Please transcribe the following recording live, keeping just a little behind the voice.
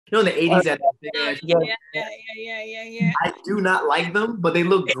You know, in the 80s, that big Oh, ass. yeah. I do not like them, but they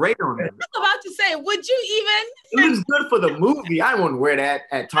look great on them. I was about to say, would you It even? looks good for the movie. I wouldn't wear that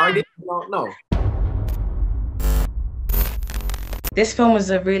at Target. No. This film was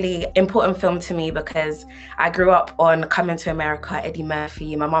a really important film to me because I grew up on Coming to America, Eddie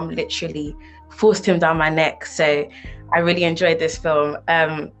Murphy. My mum literally forced him down my neck. So I really enjoyed this film.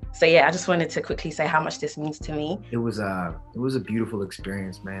 So yeah, I just wanted to quickly say how much this means to me. It was a beautiful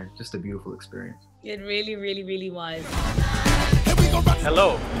experience, man. Just a beautiful experience. It really, really, really was.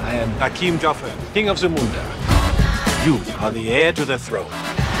 Hello, I am Akeem Joffer, King of Zamunda. You are the heir to the throne.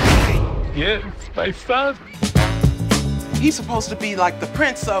 Yes, my father. He's supposed to be like the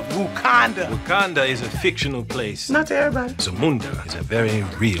prince of Wakanda. Wakanda is a fictional place. Not to everybody. Zamunda is a very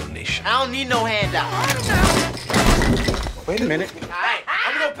real nation. I don't need no handout. Wait a minute. All right,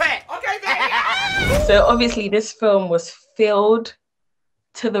 I'm gonna pack. Okay, baby. So obviously this film was filled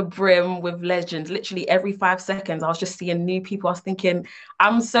to the brim with legends. Literally every 5 seconds, I was just seeing new people. I was thinking,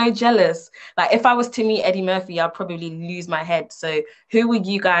 I'm so jealous. Like if I was to meet Eddie Murphy, I'd probably lose my head. So who were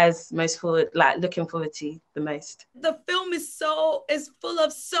you guys looking forward to the most? The film is full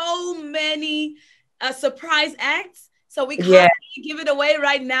of so many surprise acts. So we can't really give it away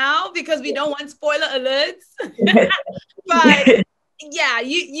right now because we don't want spoiler alerts. But yeah,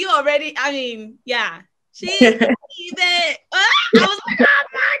 you already, I mean, yeah. She's even. I was like, oh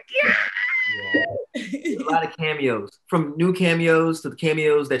my God. Yeah. A lot of cameos, from new cameos to the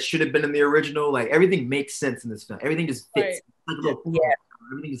cameos that should have been in the original. Like everything makes sense in this film. Everything just fits. Right.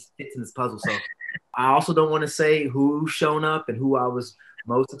 Everything just fits in this puzzle. So I also don't want to say who's shown up and who I was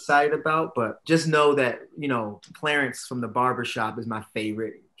most excited about, but just know that, you know, Clarence from the barbershop is my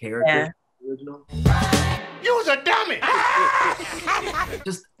favorite character. Yeah. In the original. You was a dummy.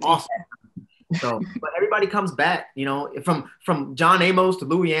 Just awesome. So, but everybody comes back, you know, from John Amos to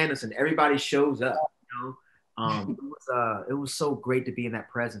Louis Anderson, everybody shows up, you know. It was so great to be in that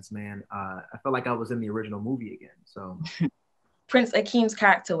presence, man. I felt like I was in the original movie again. So Prince Akeem's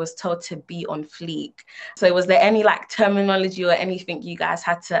character was told to be on fleek. So was there any like terminology or anything you guys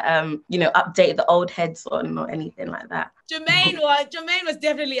had to update the old heads on or anything like that? Jermaine was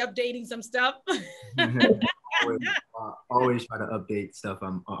definitely updating some stuff. always try to update stuff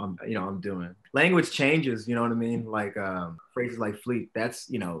I'm doing. Language changes, you know what I mean? Like phrases like fleet, that's,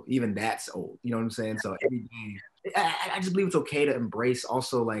 you know, even that's old, you know what I'm saying? So every day, I just believe it's okay to embrace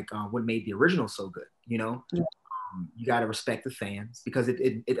also like what made the original so good, you know? Yeah. You got to respect the fans because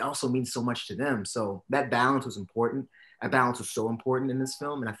it also means so much to them. So that balance was important. That balance was so important in this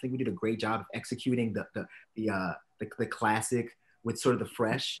film, and I think we did a great job of executing the classic with sort of the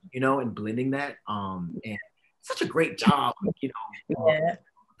fresh, you know, and blending that. And such a great job, you know.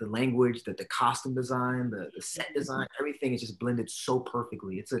 The language, the costume design, the set design, everything is just blended so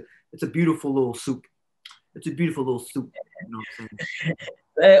perfectly. It's a beautiful little soup. It's a beautiful little soup. You know what I'm saying?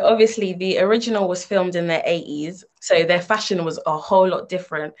 So obviously the original was filmed in the 80s. So their fashion was a whole lot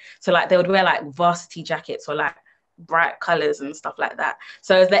different. So like they would wear like varsity jackets or like bright colors and stuff like that.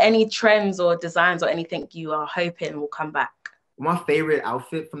 So is there any trends or designs or anything you are hoping will come back? My favorite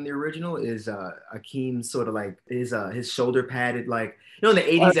outfit from the original is Akeem's sort of like his shoulder padded, like, you know, in the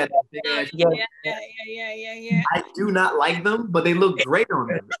 80s that big ass. Yeah. I do not like them, but they look great on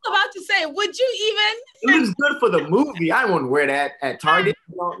them. I was about to say, would you even? It looks good for the movie. I wouldn't wear that at Target.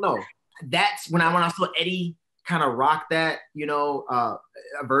 No. That's when I saw Eddie kind of rock that, you know,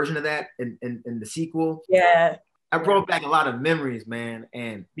 a version of that in the sequel. Yeah. I brought back a lot of memories, man.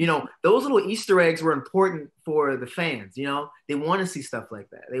 And, you know, those little Easter eggs were important for the fans, you know? They want to see stuff like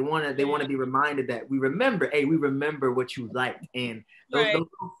that. They want to be reminded that we remember what you liked. And those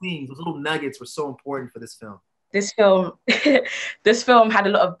little things, those little nuggets were so important for this film. This film had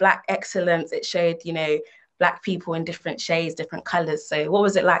a lot of Black excellence. It showed, you know, Black people in different shades, different colors. So what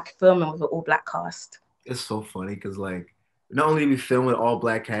was it like filming with an all Black cast? It's so funny because, like, not only did we film with all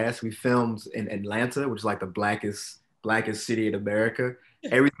Black cast, we filmed in Atlanta, which is like the blackest city in America.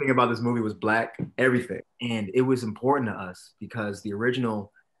 Everything about this movie was Black, everything. And it was important to us because the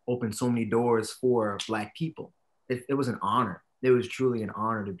original opened so many doors for Black people. It was an honor. It was truly an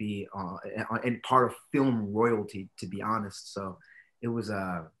honor to be and part of film royalty, to be honest. So it was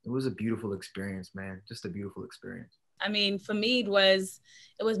a beautiful experience, man. Just a beautiful experience. I mean, for me, it was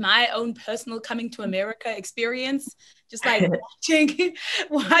my own personal coming to America experience. Just like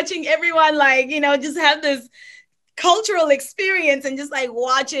watching everyone, like, you know, just have this cultural experience and just like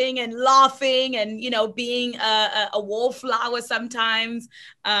watching and laughing and, you know, being a wallflower sometimes.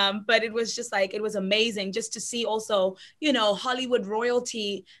 But it was just like, it was amazing just to see also, you know, Hollywood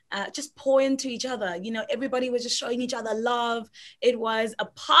royalty just pour into each other. You know, everybody was just showing each other love. It was a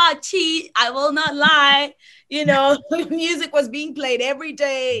party, I will not lie. You know, music was being played every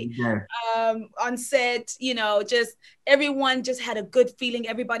day on set. You know, just everyone just had a good feeling.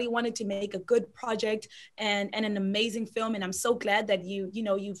 Everybody wanted to make a good project and an amazing film. And I'm so glad that you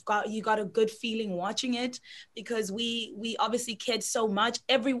got a good feeling watching it, because we obviously cared so much.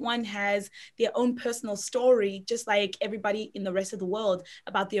 Everyone has their own personal story, just like everybody in the rest of the world,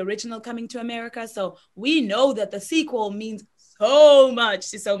 about the original coming to America. So we know that the sequel means so much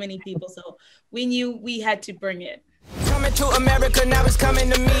to so many people. So we knew we had to bring it. Coming to America, now it's coming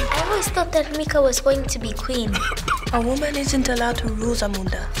to me. I always thought that Mika was going to be queen. A woman isn't allowed to rule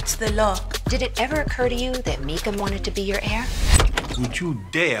Zamunda. It's the law. Did it ever occur to you that Mika wanted to be your heir? Don't you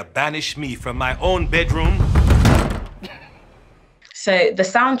dare banish me from my own bedroom. So the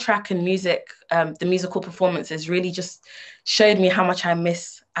soundtrack and music, the musical performances really just showed me how much I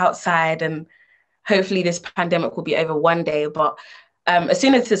miss outside, and hopefully this pandemic will be over one day. But as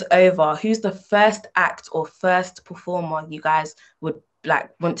soon as this is over, who's the first act or first performer you guys would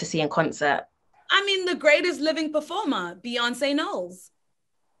want to see in concert? I mean, the greatest living performer, Beyonce Knowles.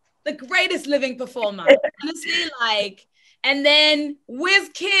 The greatest living performer. Honestly, and then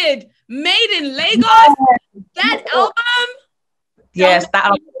Wizkid, Made in Lagos, that album. Yes, that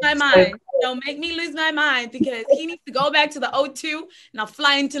album. My mind. Don't make me lose my mind, because he needs to go back to the O2 and I'll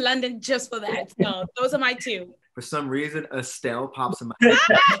fly into London just for that. So those are my two. For some reason, Estelle pops in my head.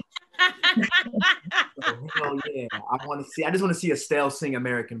 Oh yeah, I just want to see Estelle sing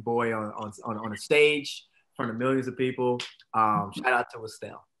 "American Boy" on a stage in front of millions of people. Shout out to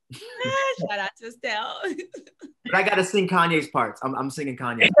Estelle. Shout out to Estelle. But I gotta sing Kanye's parts. I'm singing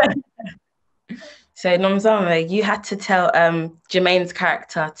Kanye. So Nomzamo, you had to tell Jermaine's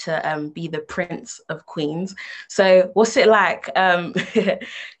character to be the Prince of Queens. So what's it like, trying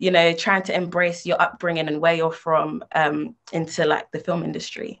to embrace your upbringing and where you're from into the film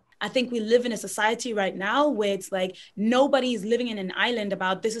industry? I think we live in a society right now where it's like nobody's living in an island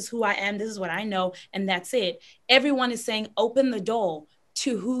about this is who I am, this is what I know, and that's it. Everyone is saying open the door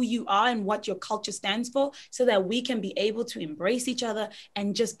to who you are and what your culture stands for, so that we can be able to embrace each other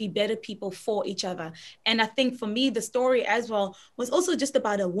and just be better people for each other. And I think for me, the story as well was also just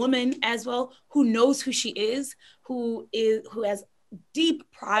about a woman as well who knows who she is, who has deep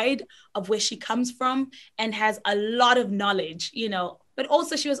pride of where she comes from and has a lot of knowledge, but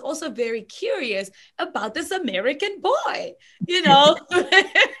also she was also very curious about this American boy, And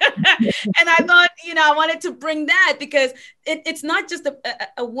I thought, I wanted to bring that because it's not just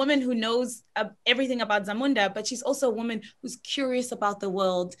a woman who knows everything about Zamunda, but she's also a woman who's curious about the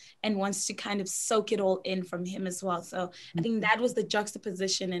world and wants to kind of soak it all in from him as well. So I think that was the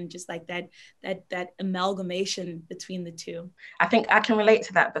juxtaposition and just that amalgamation between the two. I think I can relate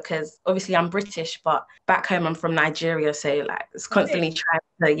to that because obviously I'm British, but back home I'm from Nigeria. So it's constantly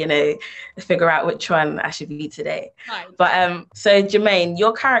trying to, figure out which one I should be today. Right. But so Jermaine,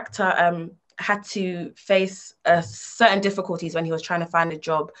 your character had to face certain difficulties when he was trying to find a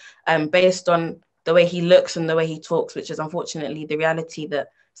job based on the way he looks and the way he talks, which is unfortunately the reality that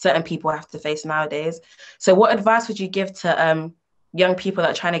certain people have to face nowadays. So what advice would you give to young people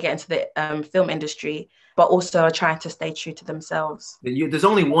that are trying to get into the film industry, but also are trying to stay true to themselves? There's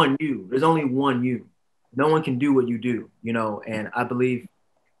only one you. There's only one you. No one can do what you do, and I believe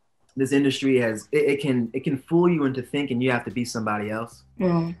this industry it can fool you into thinking you have to be somebody else.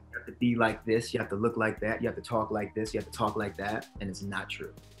 You have to be like this, you have to look like that, you have to talk like this, you have to talk like that, and it's not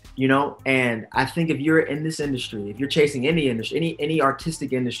true. And I think if you're in this industry, if you're chasing any industry, any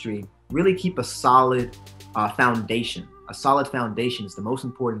artistic industry, really keep a solid foundation. A solid foundation is the most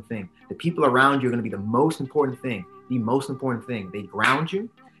important thing. The people around you are going to be the most important thing. The most important thing. They ground you.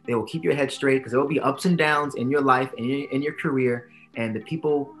 They will keep your head straight because there will be ups and downs in your life and in your career. And the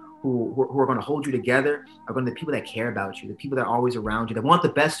people who are going to hold you together are going to be the people that care about you, the people that are always around you, that want the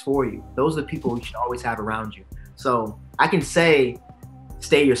best for you. Those are the people you should always have around you. So I can say,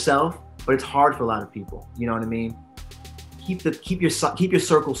 stay yourself, but it's hard for a lot of people. You know what I mean? Keep your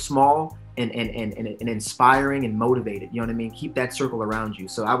circle small and inspiring and motivated. You know what I mean? Keep that circle around you.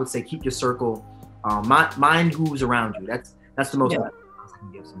 So I would say keep your circle, mind who's around you. That's the most important advice I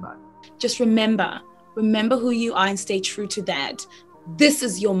can give somebody. Just remember who you are and stay true to that. This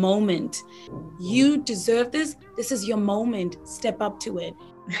is your moment. You deserve this. This is your moment. Step up to it.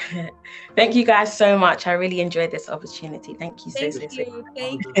 Thank you guys so much. I really enjoyed this opportunity. Thank you so much.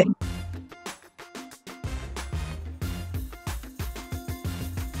 Thank you.